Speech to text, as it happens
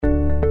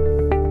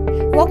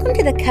Welcome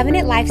to the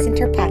Covenant Life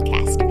Center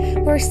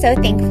podcast. We're so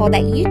thankful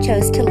that you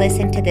chose to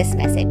listen to this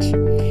message.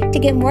 To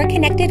get more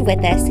connected with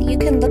us, you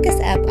can look us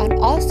up on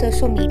all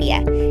social media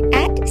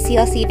at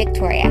CLC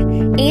Victoria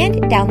and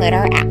download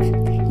our app.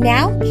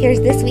 Now,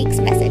 here's this week's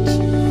message.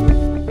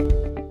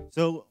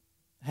 So,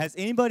 has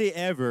anybody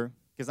ever,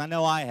 because I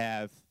know I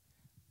have,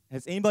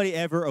 has anybody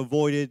ever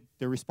avoided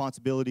their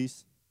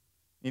responsibilities?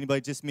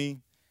 Anybody, just me?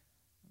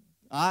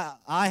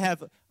 I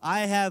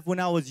have when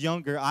I was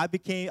younger, I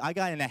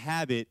got in a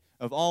habit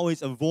of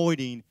always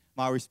avoiding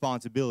my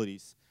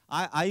responsibilities.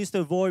 I used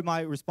to avoid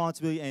my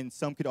responsibility, and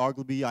some could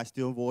arguably I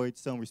still avoid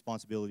some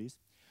responsibilities.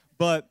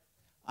 But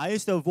I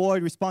used to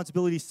avoid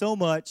responsibility so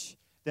much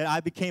that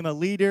I became a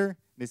leader,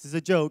 this is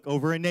a joke,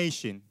 over a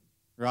nation,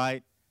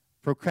 right?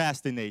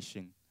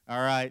 Procrastination, all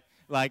right?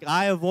 Like,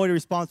 I avoided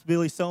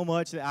responsibility so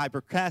much that I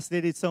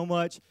procrastinated so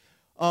much.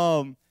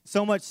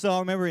 So much so, I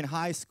remember in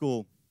high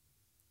school,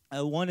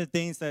 one of the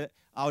things that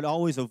I would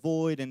always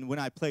avoid, and when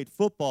I played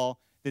football,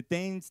 the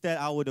things that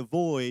I would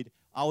avoid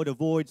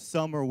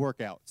summer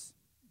workouts.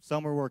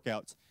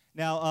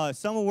 Now,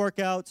 summer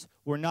workouts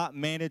were not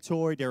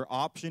mandatory. They're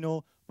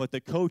optional, but the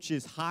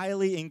coaches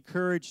highly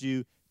encourage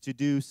you to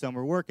do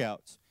summer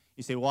workouts.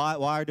 You say, why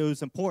are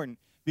those important?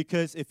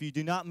 Because if you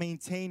do not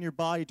maintain your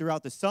body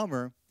throughout the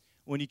summer,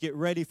 when you get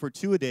ready for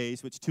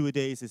two-a-days, which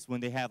two-a-days is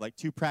when they have like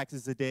 2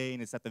 practices a day,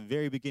 and it's at the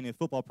very beginning of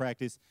football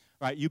practice,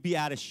 right, you'd be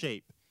out of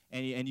shape,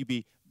 and you'd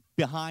be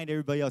behind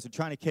everybody else and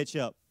trying to catch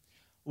up.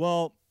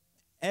 Well,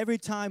 every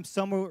time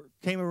summer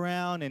came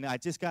around and I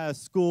just got out of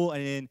school,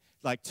 and then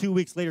like 2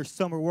 weeks later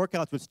summer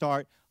workouts would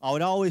start, I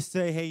would always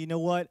say, hey, you know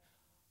what?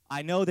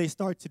 I know they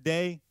start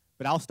today,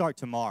 but I'll start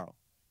tomorrow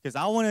because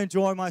I want to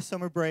enjoy my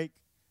summer break,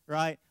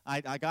 right? I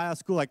got out of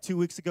school like 2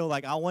 weeks ago.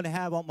 Like, I want to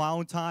have my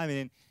own time,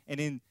 and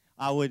then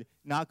I would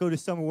not go to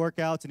summer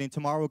workouts, and then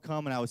tomorrow would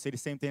come, and I would say the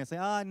same thing. I'd say,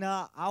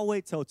 no, I'll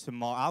wait till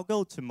tomorrow. I'll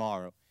go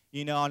tomorrow,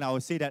 you know, and I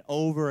would say that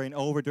over and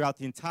over throughout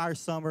the entire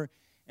summer,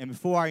 and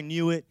before I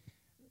knew it,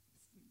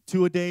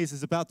 two-a-days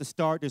is about to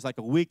start. There's like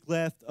a week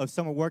left of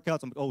summer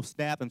workouts. I'm like, oh,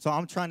 snap. And so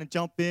I'm trying to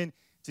jump in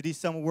to these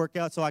summer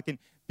workouts so I can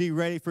be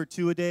ready for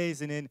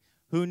two-a-days, and then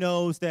who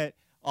knows that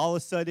all of a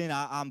sudden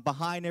I'm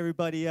behind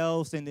everybody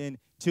else, and then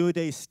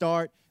two-a-days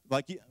start.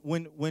 Like,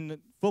 when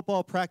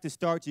football practice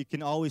starts, you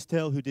can always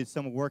tell who did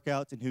summer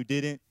workouts and who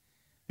didn't,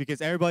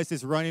 because everybody's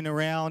just running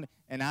around,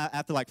 and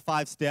after like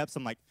 5 steps,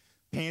 I'm like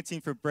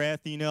panting for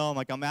breath, you know. I'm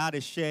like, I'm out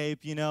of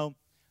shape, you know.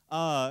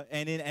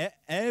 And then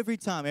every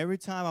time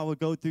I would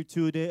go through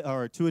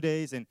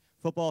two-a-days and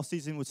football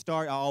season would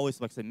start, I always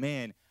like say,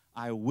 man,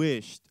 I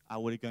wished I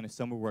would have gone to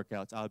summer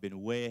workouts. I would have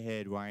been way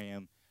ahead where I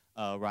am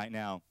right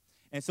now.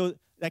 And so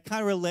that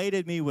kind of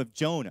related me with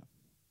Jonah.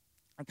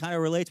 It kind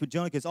of relates with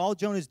Jonah because all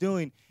Jonah's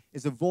doing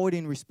is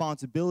avoiding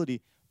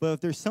responsibility. But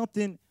if there's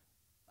something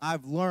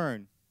I've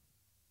learned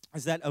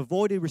is that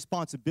avoided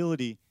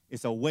responsibility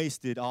is a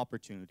wasted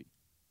opportunity.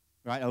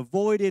 Right?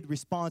 Avoided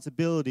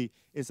responsibility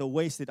is a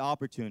wasted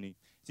opportunity.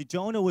 See,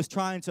 Jonah was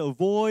trying to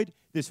avoid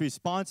this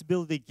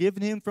responsibility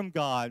given him from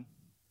God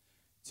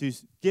to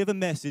give a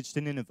message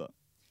to Nineveh.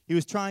 He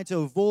was trying to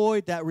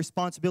avoid that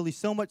responsibility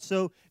so much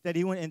so that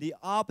he went in the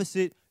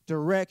opposite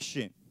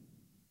direction.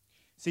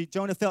 See,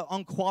 Jonah felt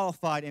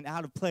unqualified and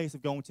out of place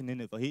of going to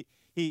Nineveh.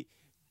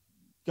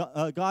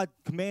 God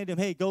commanded him,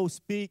 hey, go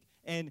speak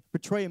and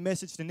portray a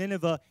message to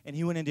Nineveh, and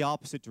he went in the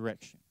opposite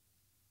direction.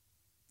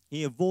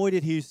 He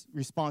avoided his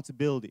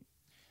responsibility.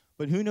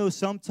 But who knows,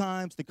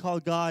 sometimes the call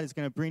of God is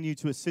going to bring you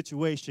to a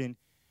situation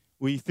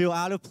where you feel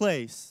out of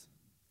place,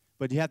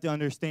 but you have to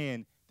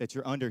understand that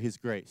you're under his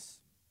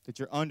grace,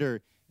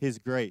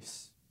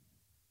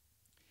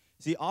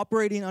 See,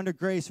 operating under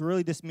grace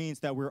really just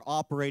means that we're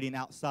operating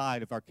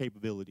outside of our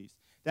capabilities.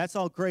 That's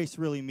all grace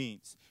really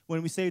means.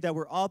 When we say that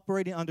we're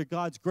operating under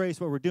God's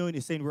grace, what we're doing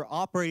is saying we're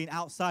operating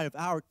outside of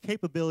our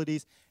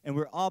capabilities, and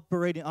we're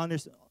operating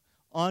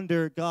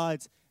under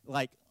God's,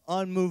 like,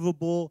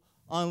 unmovable,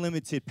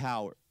 unlimited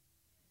power.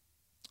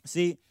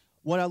 See,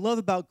 what I love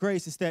about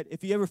grace is that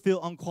if you ever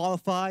feel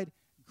unqualified,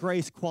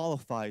 grace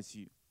qualifies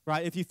you,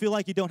 right? If you feel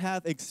like you don't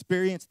have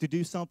experience to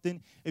do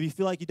something, if you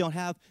feel like you don't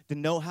have the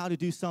know-how to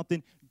do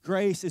something,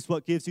 grace is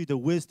what gives you the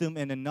wisdom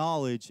and the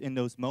knowledge in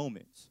those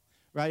moments,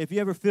 right? If you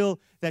ever feel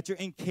that you're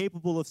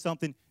incapable of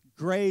something,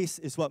 grace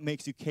is what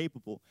makes you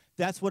capable.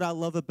 That's what I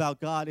love about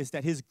God, is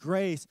that his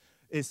grace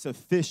is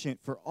sufficient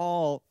for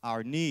all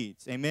our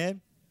needs.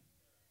 Amen?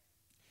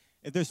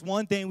 If there's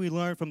one thing we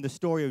learn from the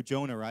story of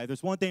Jonah, right?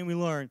 There's one thing we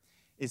learn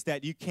is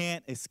that you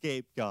can't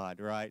escape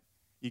God, right?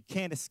 You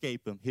can't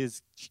escape him.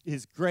 His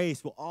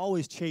grace will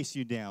always chase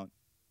you down.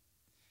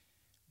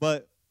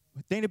 But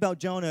the thing about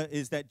Jonah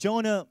is that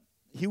Jonah,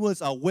 he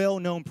was a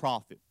well-known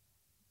prophet.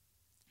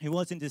 He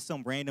wasn't just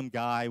some random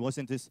guy.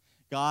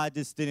 God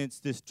just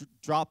didn't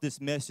drop this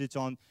message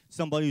on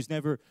somebody who's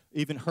never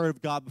even heard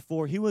of God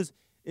before.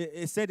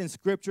 It said in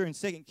Scripture in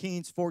 2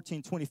 Kings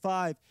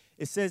 14:25,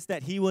 it says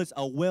that he was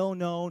a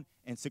well-known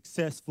and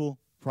successful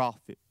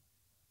prophet.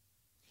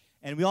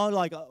 And we all know,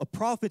 like, a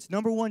prophet's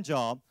number one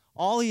job,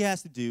 all he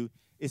has to do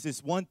is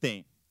this one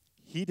thing.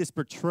 he just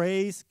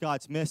portrays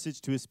God's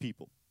message to his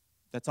people.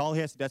 That's all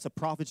he has to do. That's a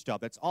prophet's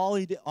job. That's all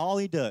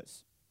he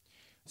does.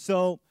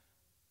 So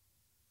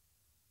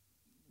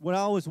what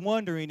I was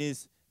wondering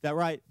is that,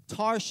 right,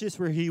 Tarshish,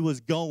 where he was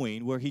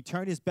going, where he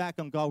turned his back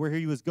on God, where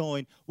he was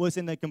going, was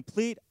in the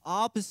complete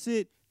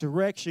opposite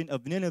direction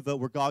of Nineveh,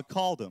 where God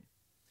called him.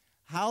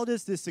 How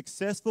does this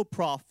successful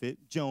prophet,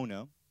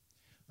 Jonah,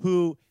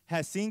 who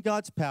has seen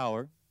God's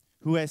power,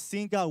 who has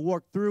seen God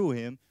work through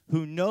him,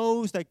 who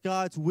knows that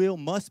God's will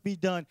must be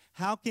done,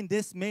 how can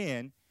this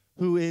man,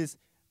 who is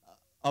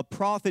a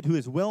prophet, who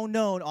is well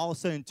known, all of a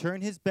sudden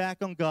turn his back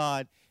on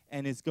God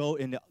and is go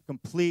in the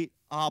complete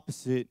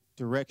opposite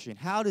direction?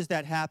 How does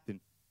that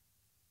happen?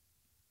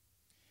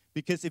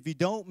 Because if you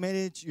don't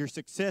manage your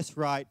success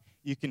right,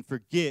 you can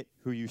forget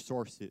who your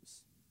source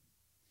is.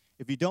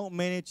 If you don't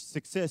manage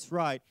success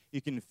right,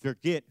 you can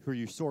forget who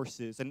your source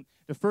is. And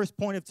the first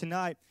point of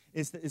tonight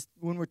is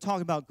when we're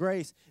talking about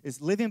grace,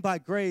 is living by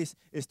grace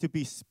is to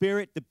be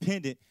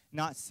spirit-dependent,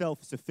 not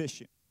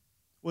self-sufficient.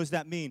 What does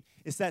that mean?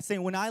 It's that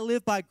saying, when I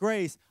live by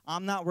grace,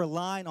 I'm not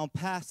relying on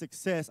past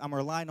success. I'm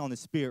relying on the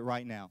Spirit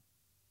right now.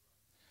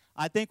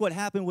 I think what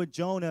happened with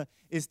Jonah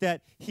is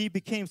that he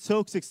became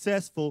so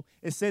successful.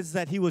 It says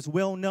that he was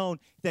well known,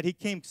 that he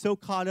came so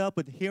caught up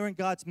with hearing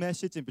God's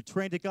message and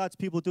betraying to God's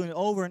people, doing it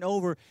over and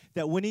over,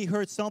 that when he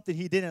heard something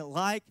he didn't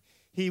like,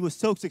 he was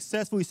so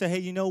successful, he said, hey,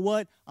 you know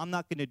what? I'm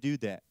not going to do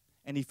that.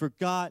 And he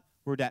forgot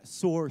where that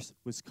source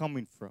was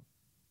coming from.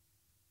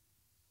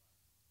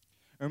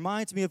 It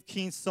reminds me of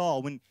King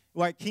Saul. When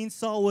King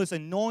Saul was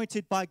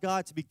anointed by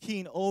God to be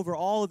king over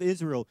all of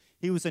Israel.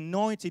 He was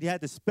anointed. He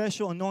had the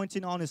special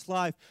anointing on his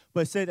life.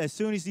 But it said as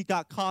soon as he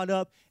got caught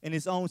up in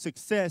his own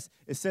success,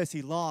 it says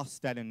he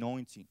lost that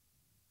anointing.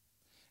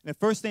 And the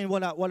first thing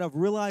what I've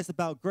realized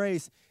about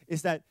grace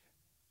is that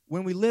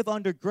when we live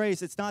under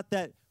grace, it's not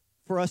that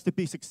for us to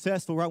be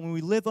successful, right? When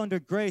we live under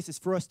grace, it's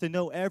for us to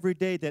know every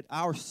day that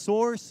our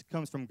source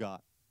comes from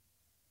God.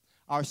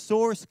 Our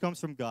source comes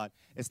from God.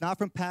 It's not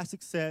from past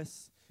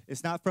success.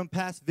 It's not from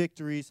past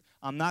victories.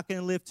 I'm not going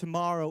to live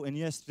tomorrow in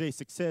yesterday's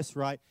success,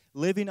 right?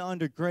 Living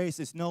under grace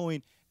is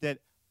knowing that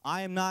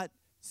I am not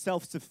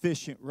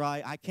self-sufficient,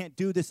 right? I can't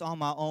do this on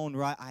my own,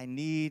 right? I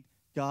need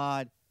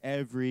God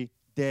every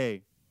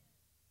day.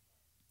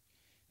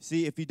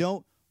 See, if you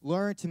don't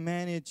learn to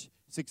manage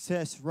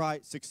success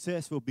right,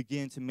 success will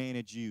begin to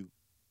manage you.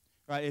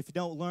 Right? If you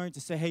don't learn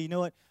to say, hey, you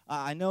know what?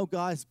 I know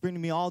God's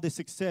bringing me all this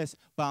success,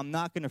 but I'm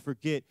not going to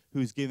forget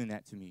who's giving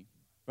that to me.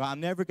 Right? I'm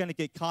never going to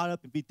get caught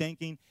up and be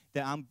thinking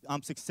that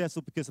I'm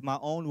successful because of my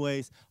own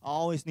ways. I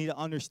always need to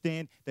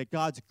understand that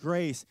God's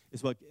grace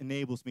is what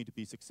enables me to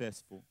be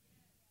successful.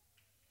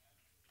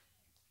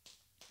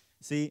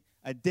 See,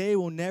 a day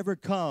will never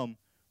come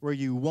where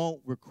you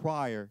won't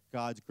require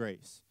God's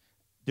grace.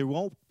 There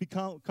won't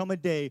come a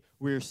day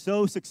where you're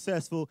so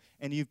successful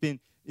and you've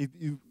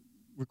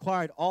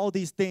required all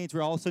these things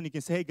where all of a sudden you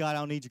can say, hey, God, I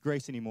don't need your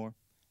grace anymore.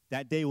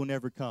 That day will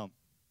never come.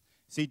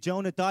 See,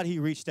 Jonah thought he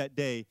reached that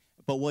day,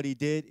 but what he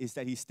did is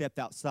that he stepped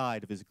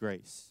outside of his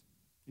grace.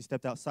 He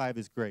stepped outside of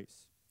his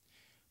grace.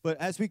 But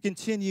as we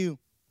continue,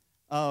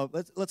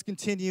 let's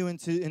continue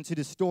into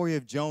the story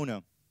of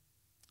Jonah.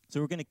 So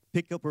we're going to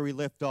pick up where we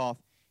left off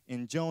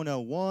in Jonah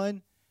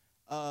 1,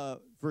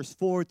 verse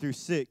 4 through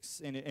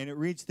 6, and it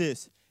reads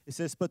this. It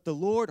says, but the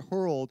Lord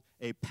hurled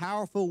a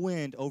powerful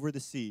wind over the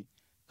sea,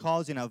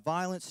 causing a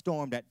violent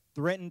storm that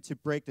threatened to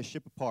break the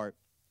ship apart.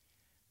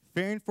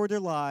 Fearing for their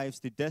lives,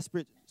 the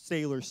desperate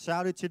sailors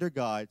shouted to their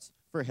gods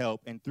for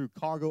help and threw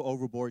cargo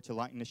overboard to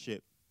lighten the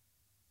ship.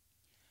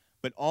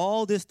 But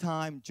all this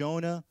time,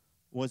 Jonah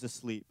was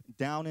asleep,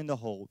 down in the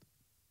hold.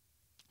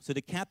 So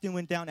the captain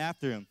went down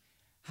after him.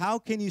 How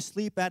can you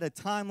sleep at a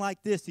time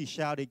like this? He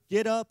shouted.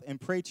 Get up and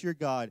pray to your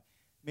God.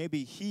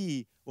 Maybe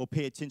he will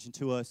pay attention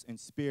to us and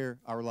spare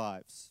our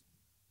lives.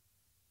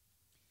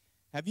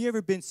 Have you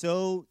ever been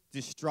so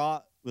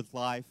distraught with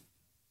life?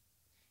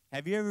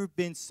 Have you ever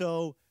been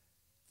so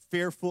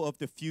fearful of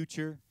the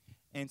future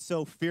and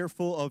so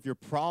fearful of your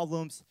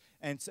problems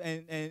and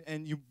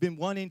you've been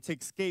wanting to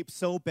escape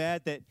so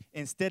bad that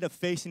instead of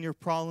facing your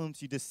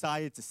problems, you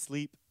decided to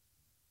sleep?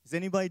 Has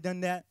anybody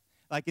done that?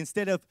 Like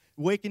instead of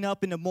waking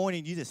up in the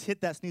morning, you just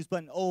hit that snooze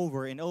button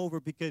over and over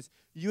because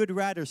you would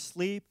rather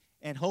sleep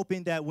and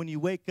hoping that when you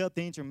wake up,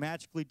 things are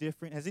magically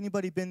different. Has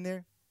anybody been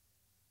there?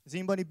 Has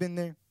anybody been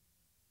there?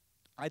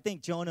 I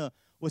think Jonah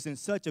was in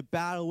such a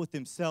battle with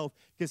himself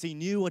because he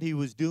knew what he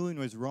was doing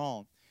was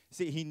wrong.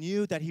 See, he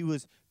knew that he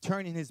was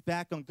turning his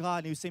back on God.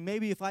 And he was saying,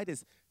 maybe if I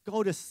just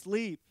go to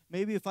sleep,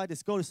 maybe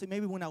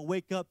when I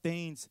wake up,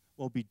 things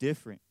will be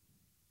different.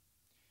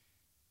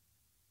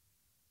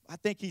 I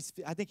think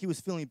he was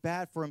feeling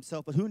bad for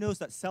himself, but who knows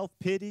that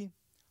self-pity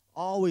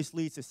always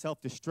leads to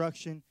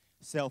self-destruction,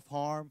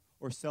 self-harm,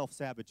 or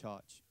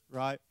self-sabotage,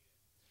 right?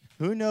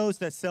 Who knows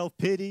that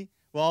self-pity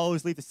will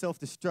always lead to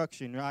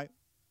self-destruction, right?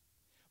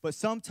 But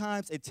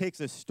sometimes it takes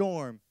a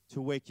storm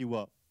to wake you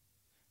up.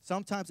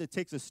 Sometimes it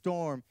takes a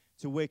storm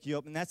to wake you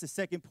up. And that's the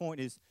second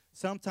point is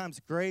sometimes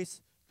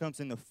grace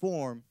comes in the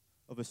form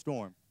of a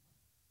storm.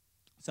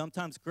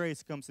 Sometimes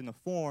grace comes in the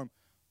form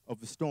of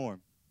the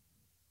storm.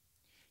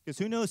 Because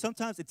who knows,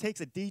 sometimes it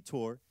takes a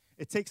detour,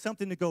 it takes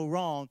something to go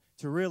wrong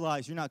to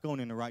realize you're not going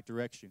in the right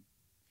direction.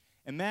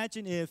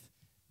 Imagine if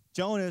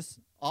Jonah's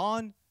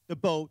on the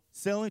boat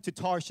sailing to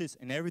Tarshish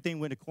and everything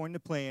went according to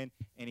plan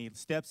and he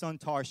steps on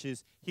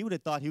Tarshish, he would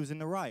have thought he was in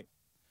the right.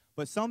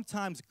 But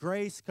sometimes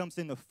grace comes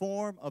in the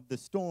form of the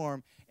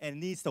storm and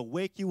needs to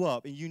wake you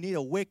up, and you need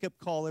a wake-up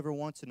call every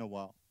once in a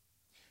while.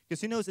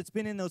 Because who knows, it's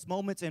been in those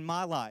moments in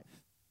my life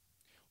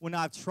when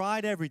I've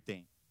tried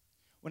everything,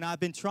 when I've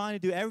been trying to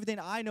do everything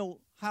I know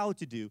how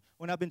to do,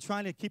 when I've been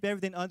trying to keep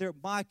everything under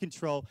my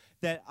control,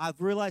 that I've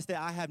realized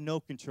that I have no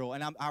control.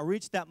 And I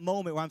reached that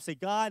moment where I'm saying,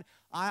 God,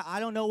 I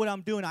don't know what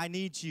I'm doing. I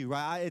need you,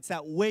 right? It's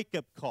that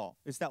wake-up call.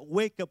 It's that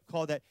wake-up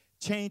call that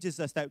changes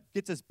us, that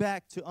gets us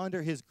back to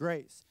under his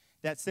grace,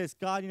 that says,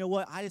 God, you know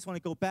what? I just want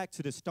to go back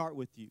to the start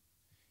with you.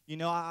 You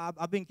know,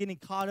 I've been getting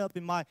caught up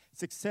in my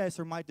success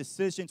or my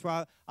decisions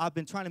where I've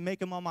been trying to make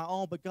them on my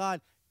own, but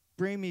God,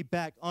 bring me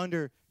back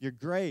under your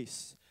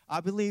grace. I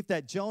believe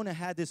that Jonah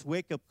had this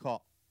wake-up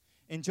call.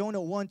 In Jonah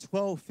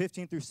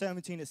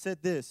 1:12-15-17, it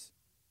said this.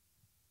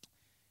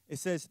 It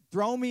says,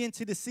 throw me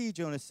into the sea,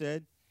 Jonah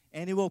said,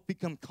 and it will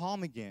become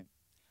calm again.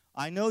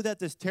 I know that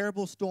this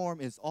terrible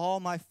storm is all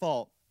my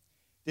fault.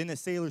 Then the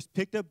sailors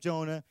picked up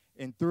Jonah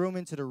and threw him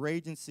into the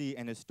raging sea,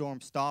 and the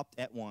storm stopped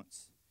at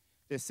once.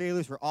 The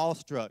sailors were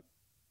awestruck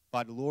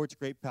by the Lord's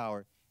great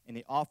power, and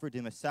they offered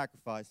him a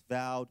sacrifice,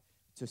 vowed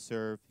to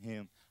serve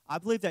him. I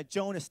believe that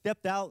Jonah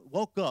stepped out,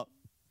 woke up,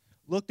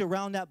 looked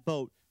around that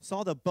boat,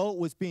 saw the boat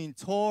was being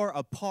tore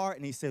apart,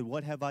 and he said,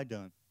 what have I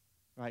done?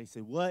 Right? He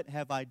said, what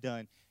have I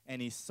done?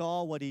 And he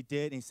saw what he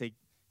did, and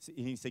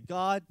he said,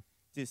 God,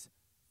 just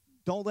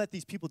don't let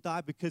these people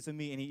die because of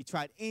me. And he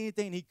tried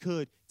anything he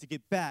could to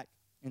get back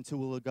into the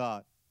will of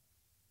God.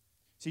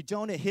 See,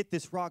 Jonah hit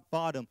this rock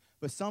bottom,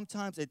 but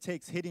sometimes it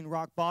takes hitting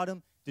rock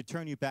bottom to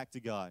turn you back to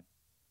God.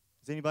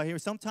 Is anybody here?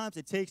 Sometimes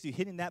it takes you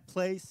hitting that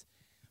place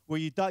where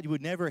you thought you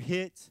would never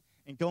hit,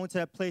 and going to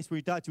that place where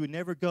you thought you would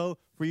never go,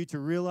 for you to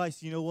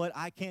realize, you know what,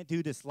 I can't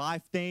do this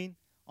life thing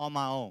on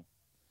my own.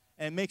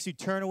 And it makes you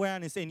turn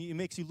around and say, and it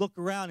makes you look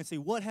around and say,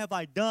 what have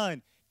I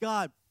done?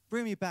 God,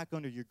 bring me back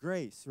under your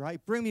grace,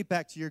 right? Bring me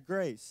back to your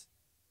grace.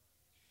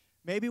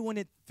 Maybe when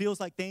it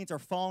feels like things are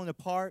falling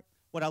apart,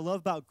 what I love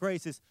about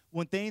grace is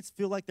when things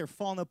feel like they're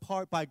falling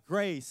apart, by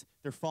grace,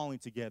 they're falling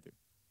together,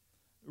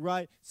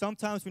 right?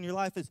 Sometimes when your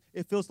life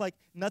it feels like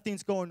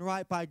nothing's going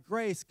right, by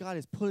grace, God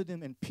is putting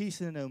them and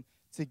piecing them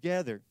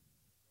together.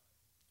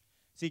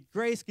 See,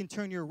 grace can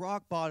turn your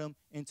rock bottom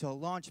into a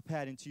launch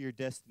pad into your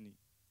destiny.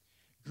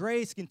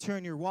 Grace can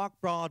turn your rock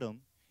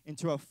bottom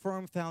into a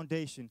firm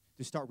foundation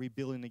to start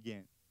rebuilding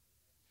again.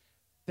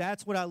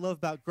 That's what I love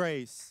about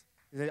grace,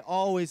 is that it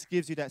always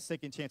gives you that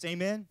second chance.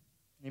 Amen?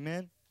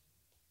 Amen?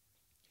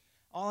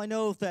 All I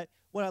know is that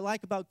what I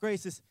like about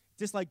grace is,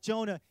 just like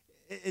Jonah,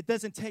 it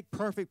doesn't take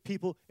perfect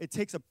people. It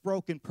takes a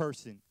broken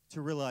person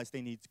to realize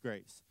they need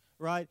grace,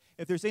 right?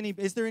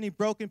 Is there any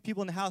broken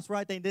people in the house,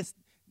 right? They just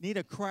need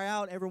to cry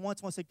out every once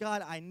in a while and say,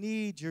 God, I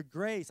need your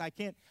grace.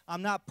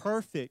 I'm not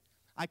perfect.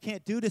 I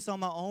can't do this on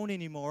my own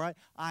anymore, right?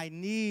 I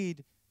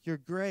need your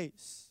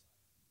grace.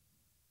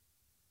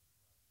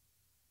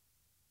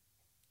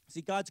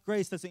 See, God's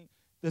grace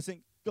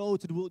doesn't go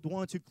to the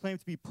ones who claim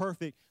to be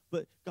perfect,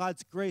 but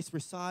God's grace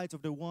resides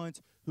over the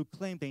ones who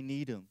claim they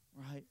need him,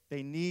 right?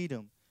 They need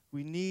him.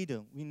 We need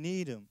him. We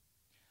need him.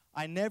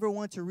 I never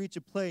want to reach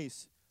a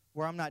place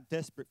where I'm not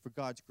desperate for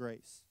God's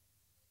grace.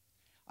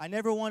 I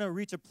never want to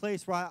reach a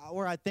place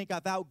where I think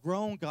I've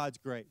outgrown God's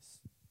grace.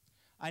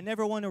 I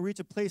never want to reach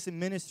a place in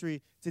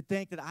ministry to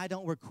think that I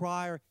don't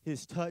require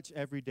his touch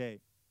every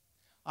day.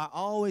 I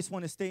always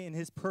want to stay in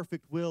his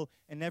perfect will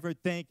and never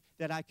think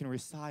that I can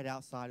reside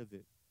outside of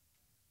it.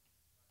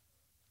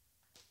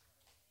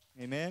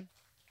 Amen?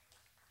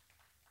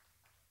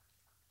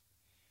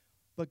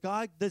 But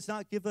God does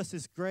not give us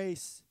his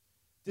grace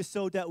just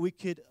so that we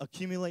could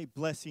accumulate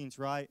blessings,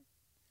 right?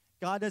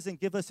 God doesn't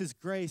give us his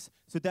grace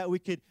so that we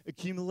could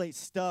accumulate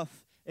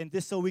stuff and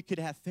just so we could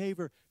have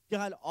favor.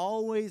 God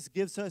always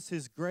gives us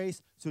his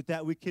grace so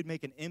that we could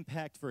make an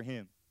impact for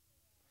him,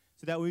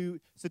 so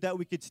that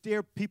we could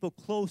steer people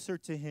closer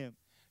to him.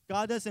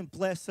 God doesn't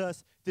bless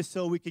us just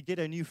so we could get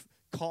a new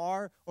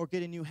car or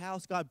get a new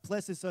house. God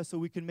blesses us so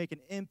we can make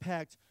an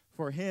impact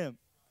for him.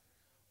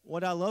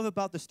 What I love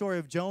about the story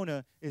of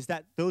Jonah is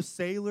that those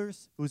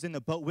sailors who was in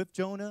the boat with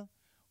Jonah,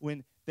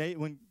 when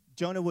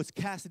Jonah was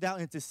casted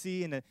out into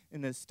sea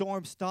and the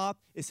storm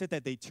stopped, it said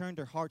that they turned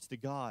their hearts to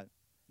God.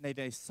 And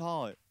they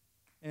saw it.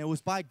 And it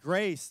was by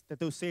grace that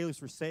those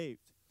sailors were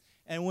saved.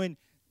 And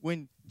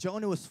when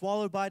Jonah was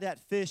swallowed by that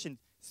fish and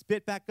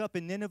spit back up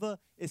in Nineveh,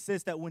 it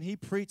says that when he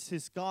preached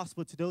his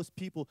gospel to those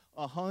people,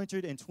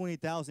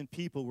 120,000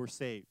 people were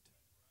saved.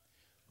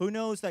 Who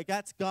knows that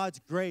that's God's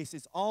grace?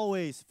 It's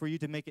always for you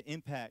to make an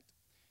impact.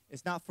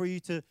 It's not for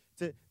you to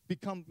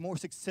become more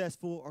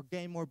successful or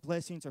gain more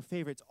blessings or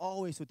favor. It's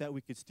always so that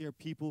we could steer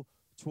people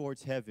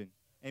towards heaven.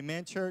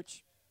 Amen,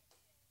 church?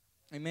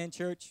 Amen,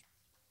 church?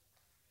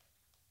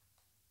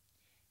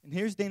 And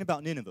here's the thing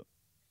about Nineveh.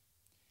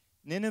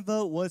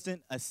 Nineveh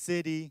wasn't a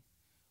city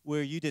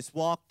where you just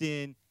walked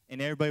in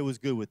and everybody was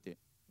good with it,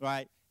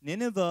 right?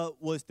 Nineveh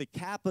was the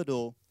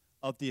capital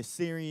of the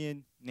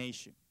Assyrian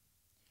nation.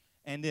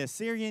 And the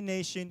Assyrian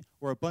nation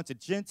were a bunch of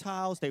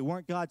Gentiles. They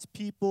weren't God's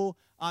people.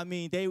 I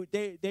mean,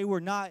 they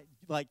were not,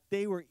 like,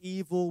 they were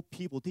evil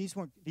people. These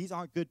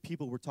aren't good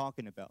people we're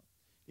talking about.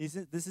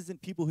 This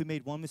isn't people who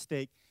made one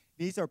mistake.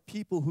 These are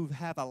people who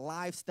have a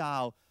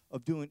lifestyle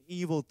of doing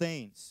evil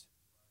things.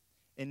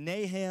 In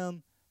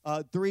Nahum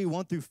 3,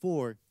 1 through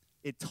 4,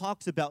 it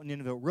talks about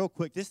Nineveh real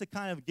quick, just to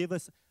kind of give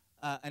us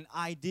an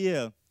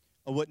idea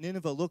of what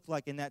Nineveh looked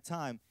like in that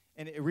time.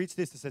 And it reads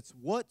this. It says,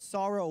 "What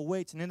sorrow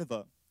awaits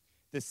Nineveh,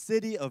 the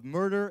city of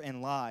murder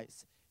and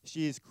lies.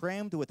 She is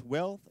crammed with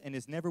wealth and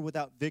is never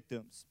without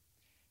victims.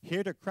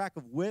 Hear the crack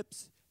of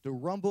whips, the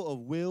rumble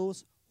of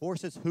wheels,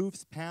 horses'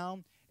 hoofs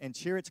pound, and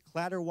chariots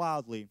clatter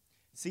wildly.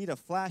 See the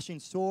flashing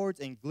swords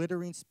and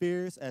glittering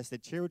spears as the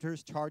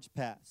charioteers charge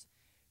past.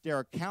 There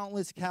are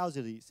countless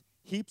casualties,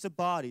 heaps of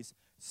bodies,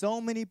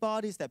 so many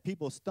bodies that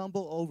people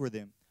stumble over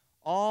them.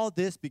 All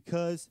this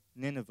because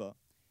Nineveh,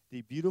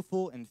 the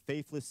beautiful and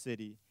faithless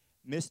city,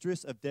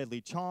 mistress of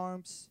deadly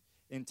charms,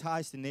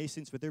 enticed the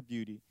nations with her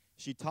beauty.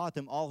 She taught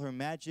them all her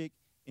magic,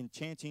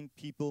 enchanting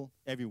people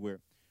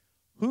everywhere."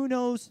 Who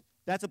knows?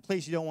 That's a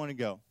place you don't want to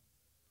go.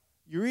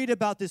 You read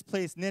about this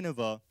place,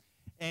 Nineveh,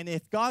 and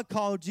if God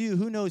called you,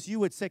 who knows, you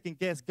would second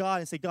guess God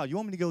and say, "God, you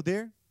want me to go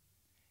there?"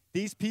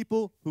 These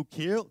people who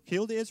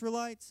killed the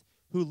Israelites,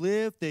 who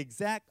lived the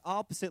exact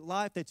opposite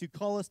life that you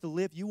call us to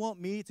live, you want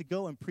me to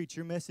go and preach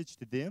your message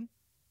to them?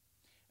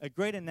 A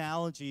great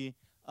analogy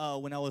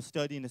when I was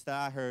studying this that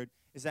I heard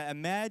is that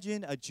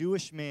imagine a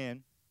Jewish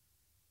man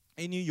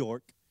in New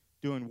York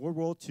during World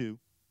War II,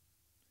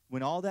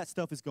 when all that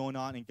stuff is going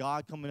on, and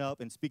God coming up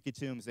and speaking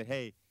to him and said,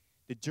 "Hey,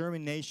 the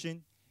German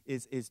nation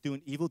is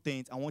doing evil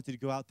things. I want you to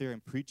go out there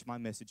and preach my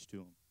message to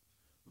them."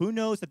 Who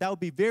knows that would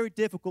be very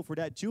difficult for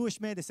that Jewish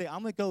man to say,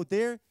 "I'm going to go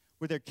there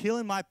where they're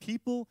killing my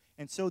people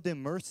and show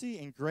them mercy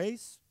and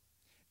grace."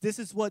 This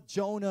is what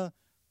Jonah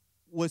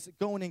was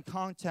going in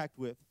contact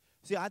with.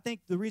 See, I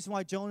think the reason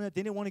why Jonah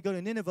didn't want to go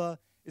to Nineveh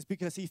is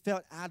because he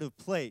felt out of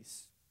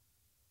place.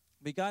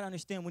 But you got to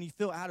understand, when you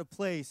feel out of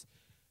place,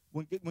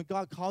 when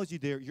God calls you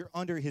there, you're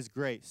under his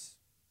grace.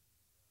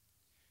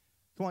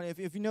 Come on, if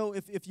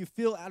you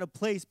feel out of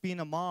place being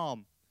a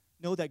mom,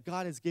 know that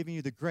God is giving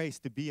you the grace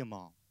to be a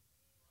mom,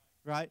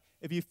 right?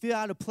 If you feel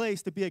out of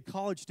place to be a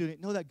college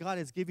student, know that God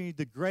is giving you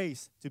the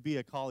grace to be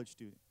a college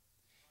student.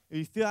 If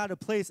you feel out of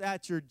place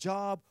at your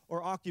job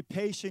or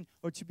occupation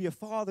or to be a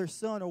father,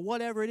 son, or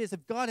whatever it is,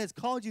 if God has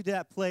called you to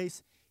that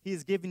place, he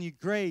has given you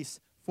grace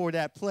for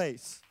that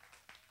place.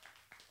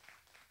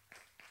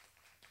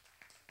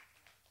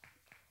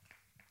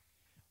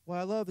 What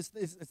I love is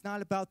it's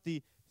not about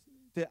the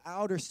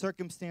outer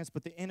circumstance,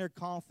 but the inner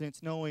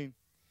confidence, knowing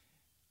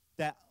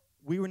that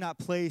we were not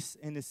placed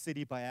in this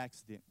city by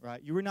accident,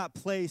 right? You were not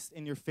placed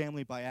in your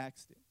family by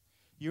accident.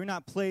 You're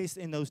not placed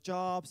in those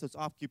jobs, those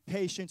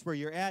occupations where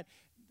you're at.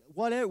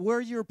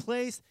 Where you're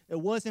placed, it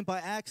wasn't by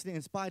accident,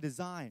 it's by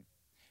design.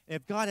 And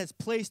if God has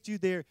placed you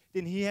there,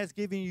 then he has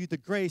given you the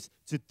grace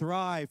to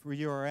thrive where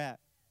you are at.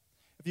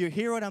 If you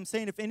hear what I'm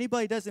saying, if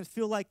anybody doesn't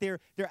feel like they're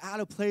out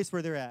of place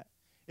where they're at,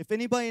 if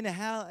anybody in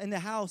the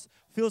house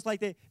feels like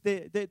they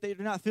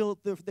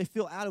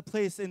feel out of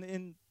place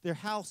in their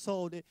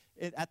household,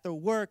 at their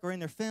work, or in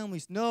their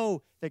families,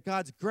 know that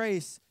God's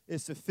grace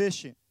is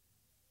sufficient.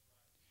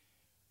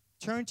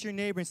 Turn to your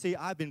neighbor and say,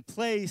 "I've been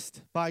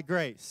placed by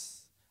grace.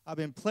 I've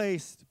been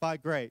placed by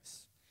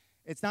grace."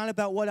 It's not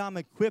about what I'm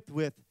equipped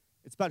with.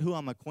 It's about who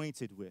I'm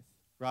acquainted with,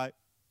 right?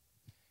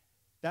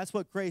 That's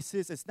what grace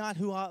is. It's not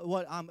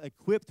what I'm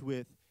equipped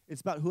with.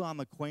 It's about who I'm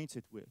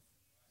acquainted with.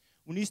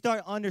 When you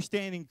start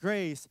understanding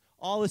grace,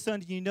 all of a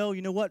sudden you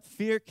know what?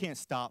 Fear can't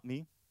stop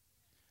me,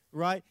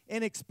 right?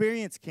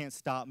 Inexperience can't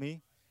stop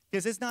me,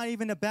 because it's not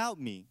even about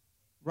me,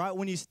 right?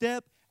 When you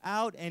step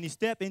out and you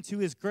step into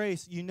his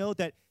grace, you know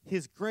that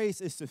his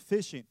grace is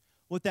sufficient.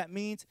 What that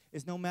means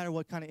is no matter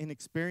what kind of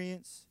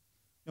inexperience,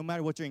 no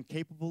matter what you're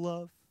incapable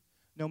of,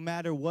 no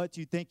matter what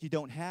you think you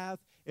don't have,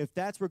 if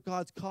that's where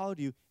God's called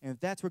you and if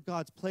that's where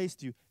God's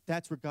placed you,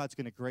 that's where God's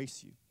going to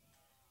grace you.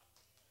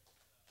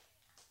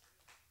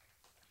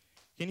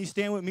 Can you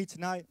stand with me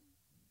tonight?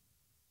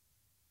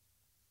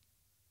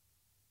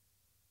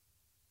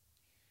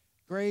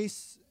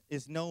 Grace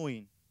is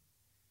knowing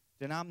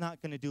that I'm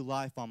not going to do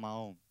life on my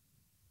own.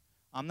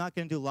 I'm not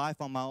going to do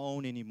life on my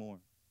own anymore.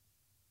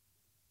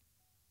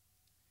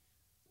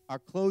 Our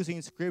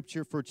closing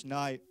scripture for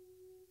tonight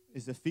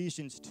is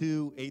Ephesians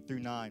 2, 8 through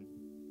 9.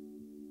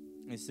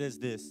 It says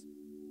this: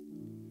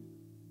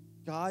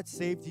 God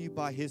saved you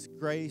by his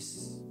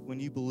grace when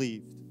you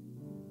believed,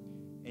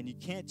 and you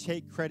can't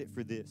take credit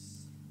for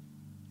this.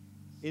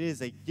 It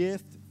is a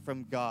gift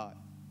from God.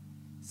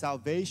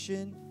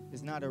 Salvation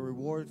is not a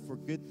reward for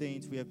good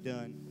things we have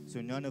done,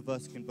 so none of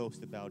us can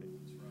boast about it.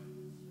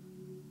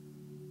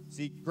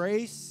 See,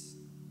 grace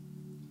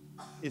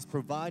is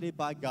provided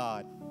by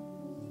God,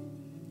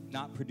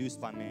 not produced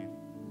by man.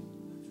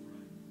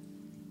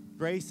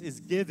 Grace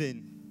is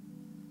given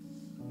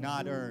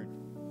not earned.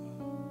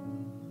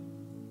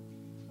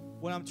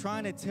 What I'm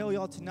trying to tell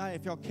y'all tonight,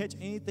 if y'all catch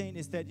anything,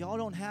 is that y'all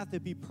don't have to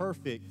be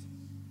perfect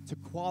to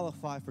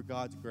qualify for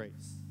God's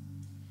grace.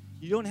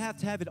 You don't have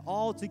to have it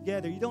all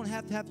together. You don't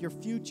have to have your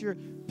future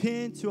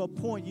pinned to a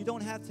point. You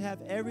don't have to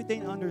have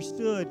everything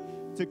understood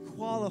to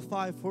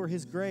qualify for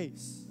His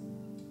grace.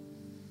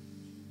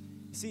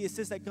 See, it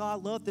says that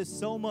God loved us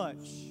so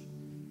much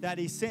that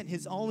He sent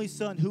His only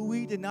Son, who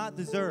we did not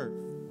deserve,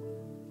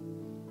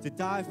 to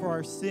die for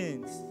our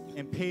sins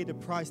and pay the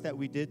price that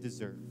we did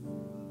deserve.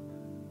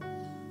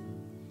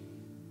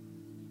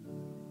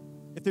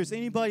 If there's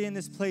anybody in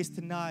this place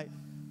tonight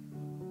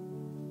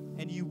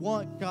and you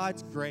want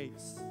God's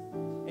grace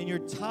and you're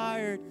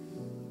tired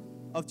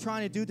of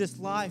trying to do this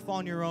life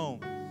on your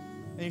own,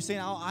 and you're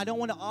saying, I don't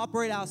want to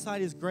operate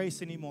outside His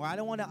grace anymore. I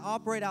don't want to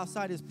operate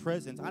outside His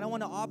presence. I don't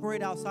want to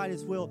operate outside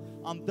His will.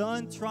 I'm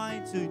done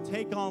trying to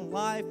take on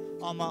life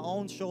on my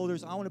own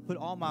shoulders. I want to put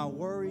all my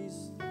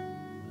worries,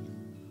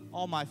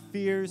 all my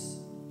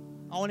fears,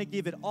 I want to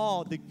give it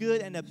all, the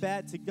good and the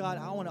bad, to God.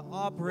 I want to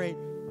operate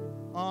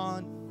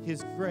on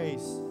His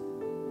grace.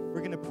 We're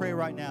going to pray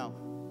right now.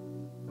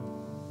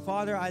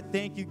 Father, I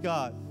thank you,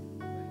 God,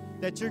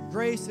 that your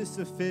grace is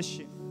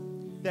sufficient,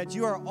 that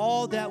you are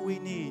all that we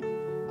need.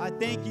 I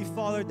thank you,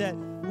 Father, that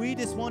we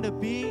just want to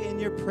be in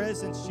your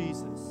presence,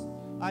 Jesus.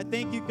 I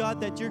thank you,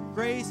 God, that your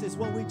grace is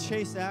what we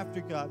chase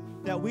after, God,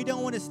 that we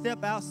don't want to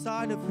step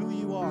outside of who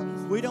you are.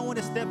 We don't want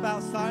to step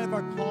outside of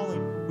our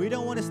calling. We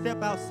don't want to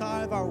step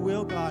outside of our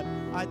will, God.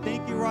 I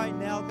thank you right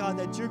now, God,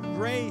 that your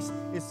grace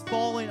is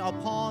falling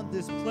upon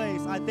this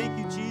place. I thank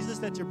you, Jesus,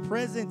 that your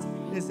presence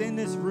is in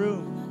this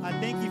room. I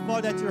thank you,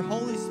 Father, that your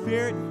Holy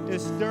Spirit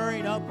is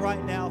stirring up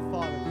right now,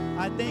 Father.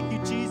 I thank you,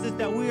 Jesus,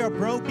 that we are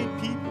broken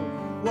people.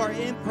 We are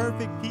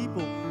imperfect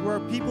people. We are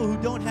people who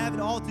don't have it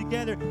all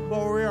together,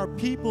 but we are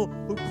people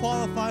who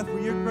qualify for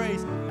your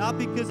grace, not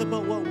because of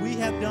what we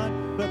have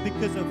done, but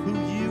because of who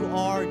you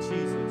are,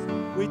 Jesus.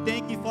 We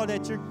thank you, Father,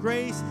 that your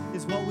grace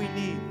is what we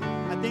need.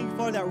 I thank you,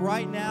 Father, that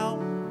right now,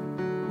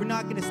 we're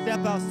not going to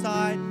step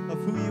outside of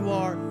who you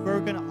are, but we're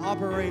going to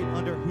operate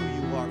under who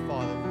you are,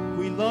 Father.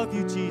 We love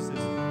you, Jesus.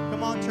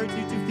 Come on, church,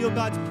 you do feel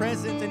God's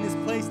presence in this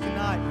place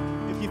tonight.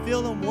 If you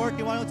feel Him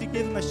working, why don't you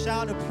give Him a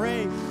shout of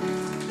praise?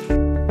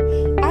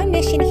 Our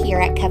mission here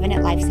at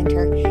Covenant Life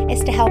Center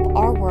is to help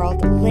our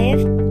world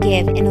live,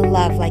 give, and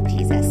love like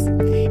Jesus.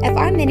 If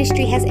our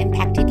ministry has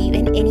impacted you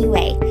in any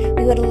way,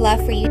 we would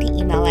love for you to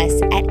email us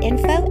at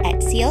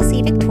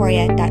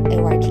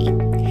info@clcvictoria.org.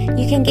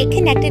 You can get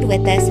connected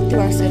with us through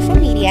our social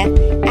media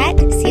at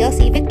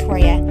CLC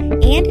Victoria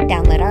and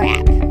download our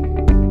app.